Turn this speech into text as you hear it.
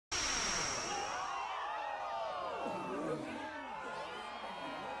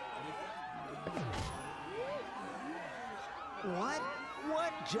What?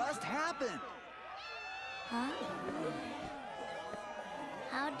 What just happened? Huh?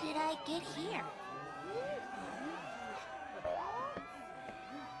 How did I get here?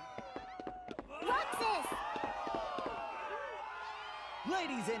 Roxas!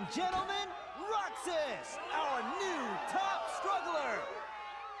 Ladies and gentlemen, Roxas, our new top struggler!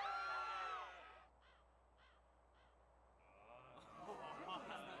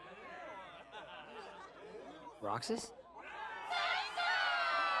 Roxas?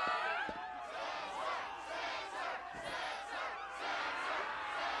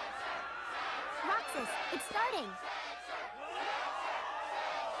 Roxas, it's starting!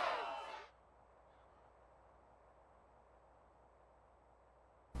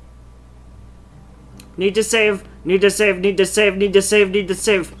 Need to save, need to save, need to save, need to save, need to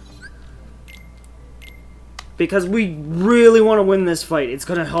save. Because we really want to win this fight. It's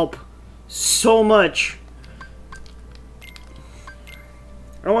gonna help so much.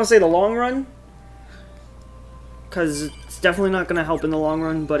 I don't want to say the long run, because it's definitely not gonna help in the long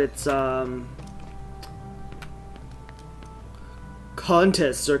run, but it's,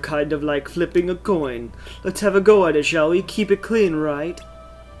 contests are kind of like flipping a coin. Let's have a go at it, shall we? Keep it clean, right?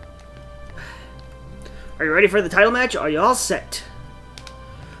 Are you ready for the title match? Are you all set?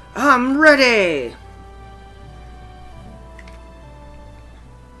 I'm ready!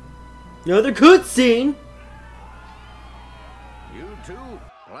 Another cutscene! You two,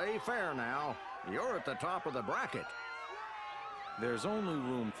 play fair now. You're at the top of the bracket. There's only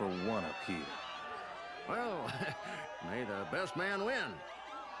room for one appeal. Well, may the best man win.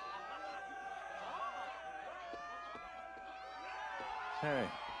 Hey,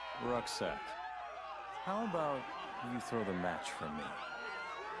 Rucksack. How about you throw the match for me?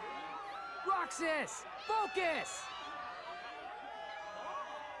 Roxas! Focus!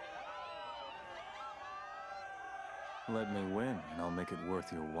 Let me win, and I'll make it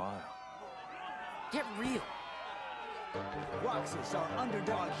worth your while. Get real. Roxas, our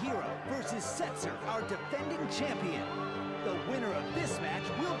underdog hero, versus Setzer, our defending champion. The winner of this match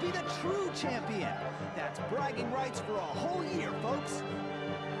will be the true champion. That's bragging rights for a whole year, folks.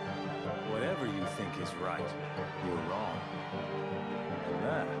 Whatever you think is right, you're wrong. And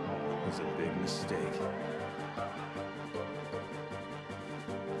that is a big mistake.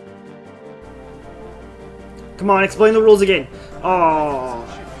 Come on, explain the rules again. Oh.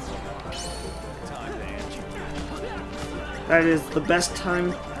 That is the best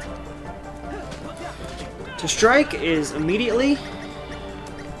time to strike is immediately.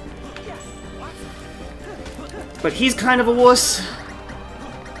 But he's kind of a wuss.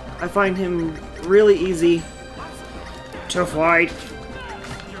 I find him really easy to fight.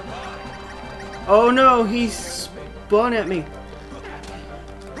 Oh no, he spun at me.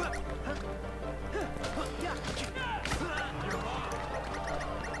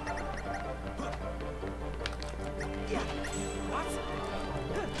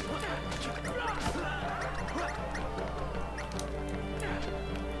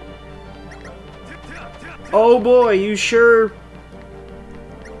 Oh boy, you sure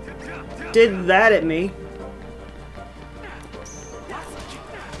did that at me.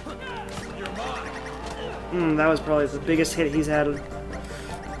 That was probably the biggest hit he's had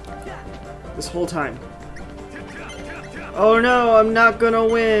this whole time. Oh no, I'm not gonna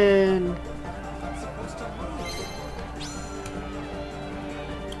win.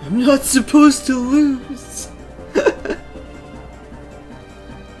 I'm not supposed to lose.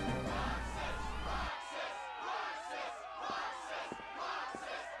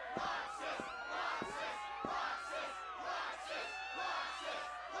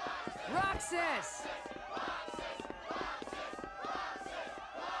 Roxas!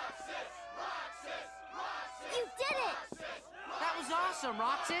 You did it! That was awesome,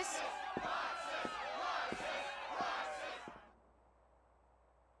 Roxas!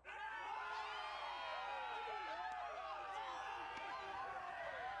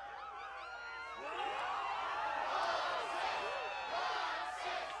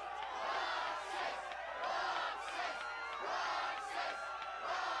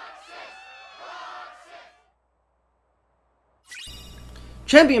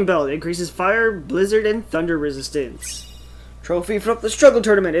 Champion belt increases fire, blizzard, and thunder resistance. Trophy from the struggle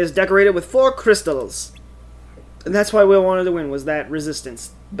tournament is decorated with 4 crystals. And that's why we wanted to win, was that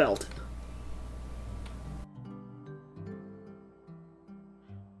resistance belt.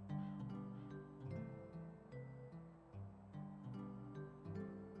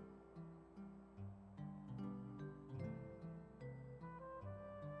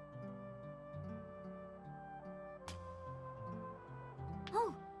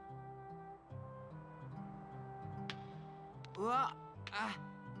 Oh,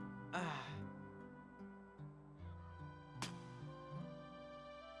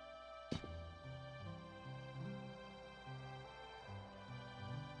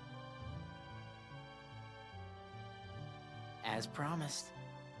 As promised.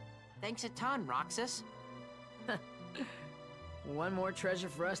 Thanks a ton, Roxas. One more treasure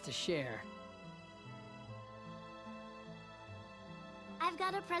for us to share. I've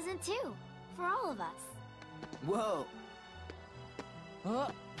got a present too, for all of us. Whoa.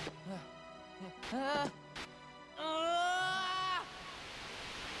 Ah!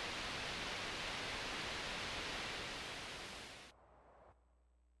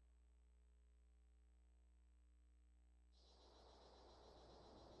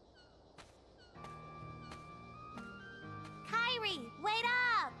 Kyrie, wait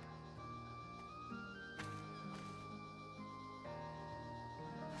up!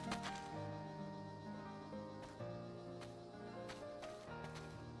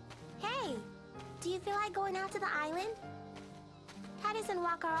 Hey, do you feel like going out to the island? Titus and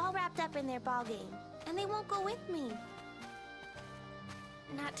Walk are all wrapped up in their ball game, and they won't go with me.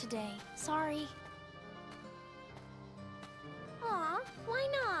 Not today. Sorry. Aw, why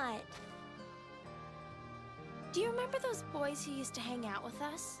not? Do you remember those boys who used to hang out with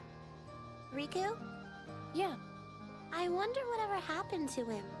us? Riku? Yeah. I wonder whatever happened to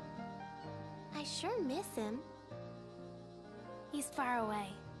him. I sure miss him. He's far away,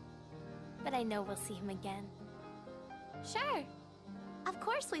 but I know we'll see him again. Sure. Of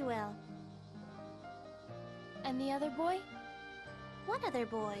course we will. And the other boy? What other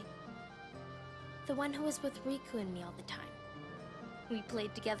boy? The one who was with Riku and me all the time. We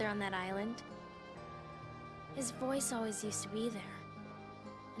played together on that island. His voice always used to be there,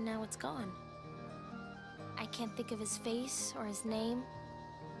 and now it's gone. I can't think of his face or his name.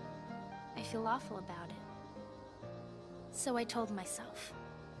 I feel awful about it. So I told myself,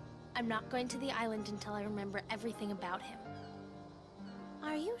 I'm not going to the island until I remember everything about him.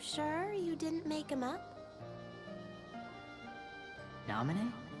 Are you sure you didn't make him up?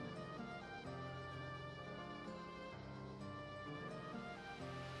 Nominate?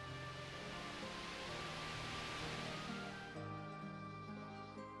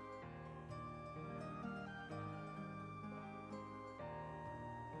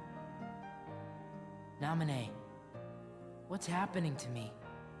 Nominate. What's happening to me?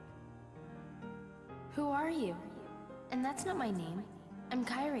 Who are you? And that's not my name. I'm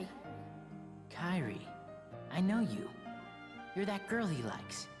Kairi. Kairi, I know you. You're that girl he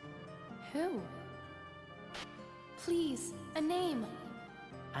likes. Who? Please, a name.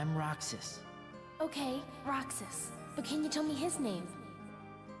 I'm Roxas. Okay, Roxas. But can you tell me his name?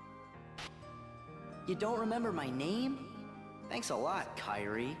 You don't remember my name? Thanks a lot,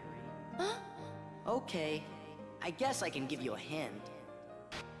 Kairi. Huh? Okay, I guess I can give you a hint.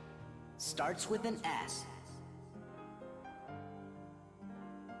 Starts with an S.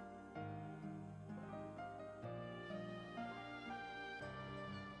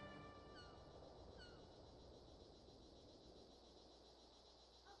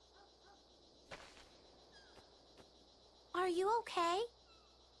 Are you okay?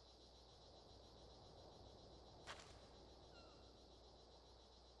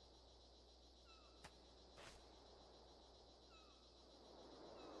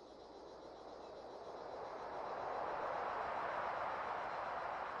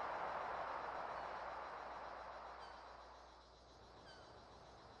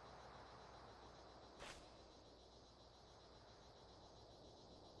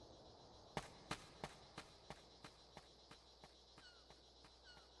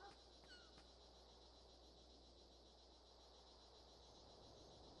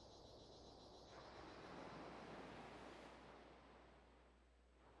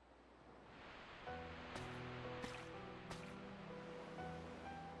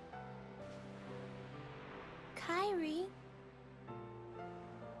 Kairi?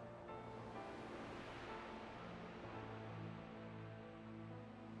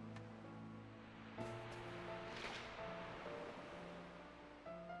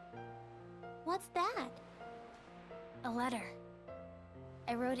 What's that? A letter.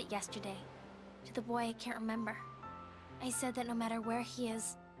 I wrote it yesterday. To the boy I can't remember. I said that no matter where he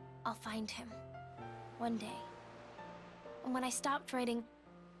is, I'll find him. One day. And when I stopped writing,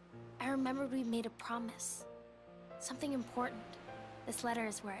 I remembered we made a promise. Something important. This letter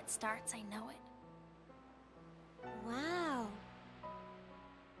is where it starts, I know it. Wow.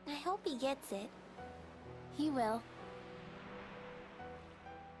 I hope he gets it. He will.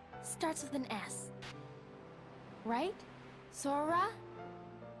 Starts with an S. Right? Sora?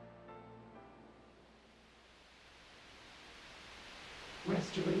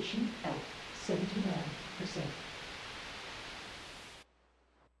 Restoration at 79%.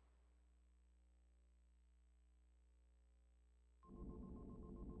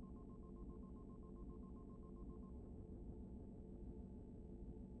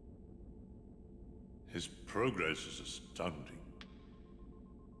 His progress is astounding.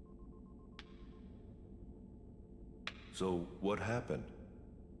 So, what happened?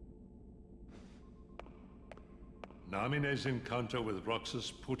 Namine's encounter with Roxas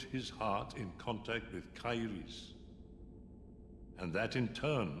put his heart in contact with Kairi's. And that in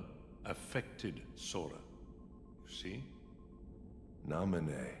turn affected Sora. You see?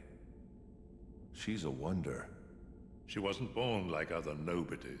 Namine. She's a wonder. She wasn't born like other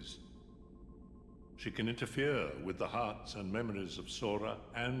nobodies. She can interfere with the hearts and memories of Sora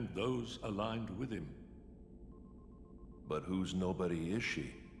and those aligned with him. But whose nobody is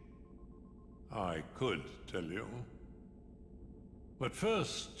she? I could tell you. But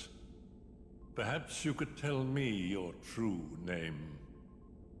first, perhaps you could tell me your true name.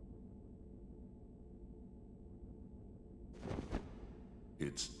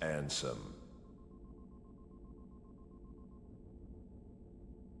 It's Ansem.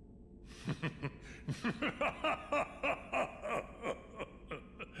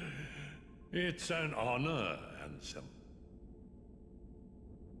 It's an honor, Ansem.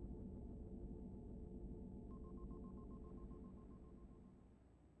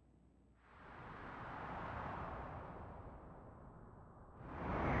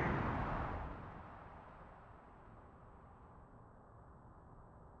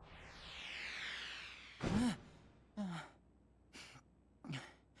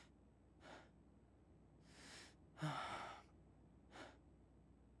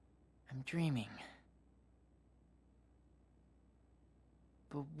 I'm dreaming.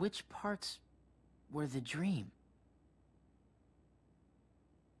 But which parts were the dream?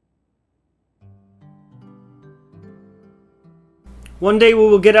 One day we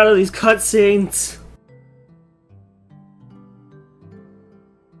will get out of these cutscenes.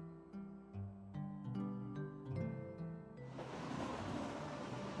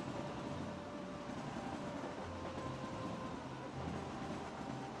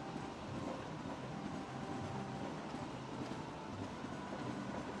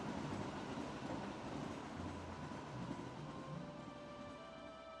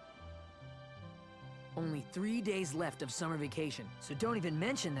 Only 3 days left of summer vacation, so don't even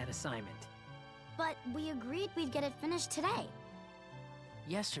mention that assignment. But we agreed we'd get it finished today.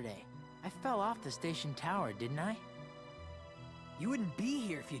 Yesterday, I fell off the station tower, didn't I? You wouldn't be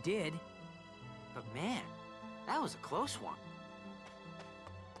here if you did. But man, that was a close one.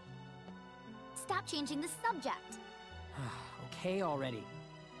 Stop changing the subject. Okay already.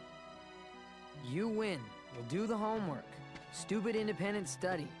 You win. We'll do the homework. Stupid independent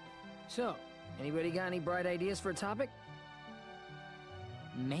study. So, anybody got any bright ideas for a topic?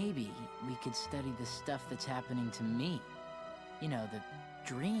 Maybe we could study the stuff that's happening to me. You know, the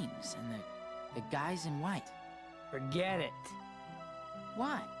dreams and the guys in white. Forget it.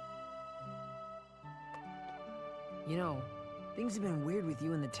 Why? You know, things have been weird with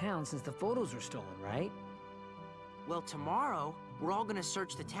you in the town since the photos were stolen, right? Well, tomorrow, we're all gonna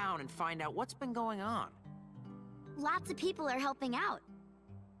search the town and find out what's been going on. Lots of people are helping out.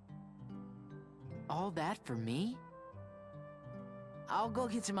 All that for me? I'll go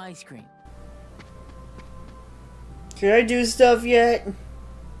get some ice cream. Can I do stuff yet?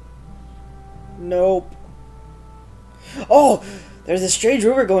 Nope. Oh! There's a strange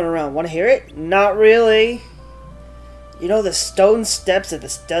rumor going around. Want to hear it? Not really. You know the stone steps at the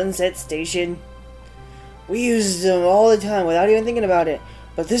Sunset Station? We use them all the time without even thinking about it.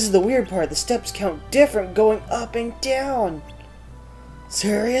 But this is the weird part. The steps count different going up and down.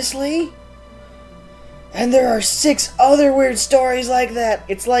 Seriously? And there are 6 other weird stories like that.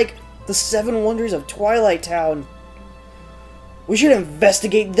 It's like the 7 wonders of Twilight Town. We should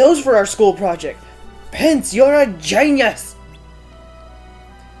investigate those for our school project. Pence, you're a genius!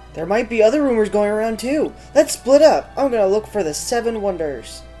 There might be other rumors going around too. Let's split up. I'm gonna look for the 7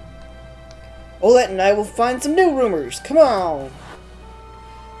 wonders. Olette and I will find some new rumors. Come on.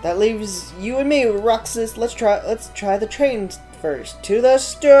 That leaves you and me, Roxas. Let's try the train first. To the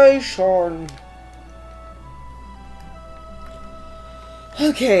station.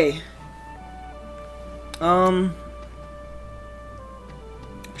 Okay. I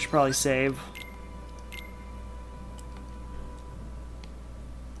should probably save.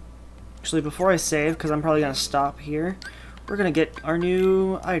 Actually, before I save, because I'm probably gonna stop here, we're gonna get our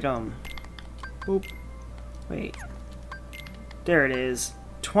new item. Oop. Wait. There it is.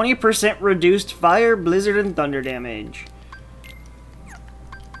 20% reduced fire, blizzard, and thunder damage.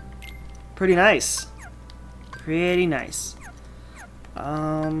 Pretty nice. Pretty nice.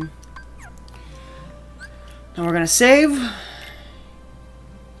 Now we're gonna save.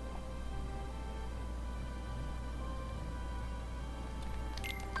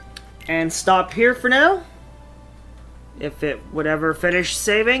 And stop here for now. If it would ever finish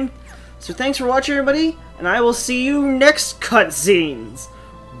saving. So thanks for watching, everybody, and I will see you next cutscenes.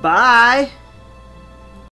 Bye!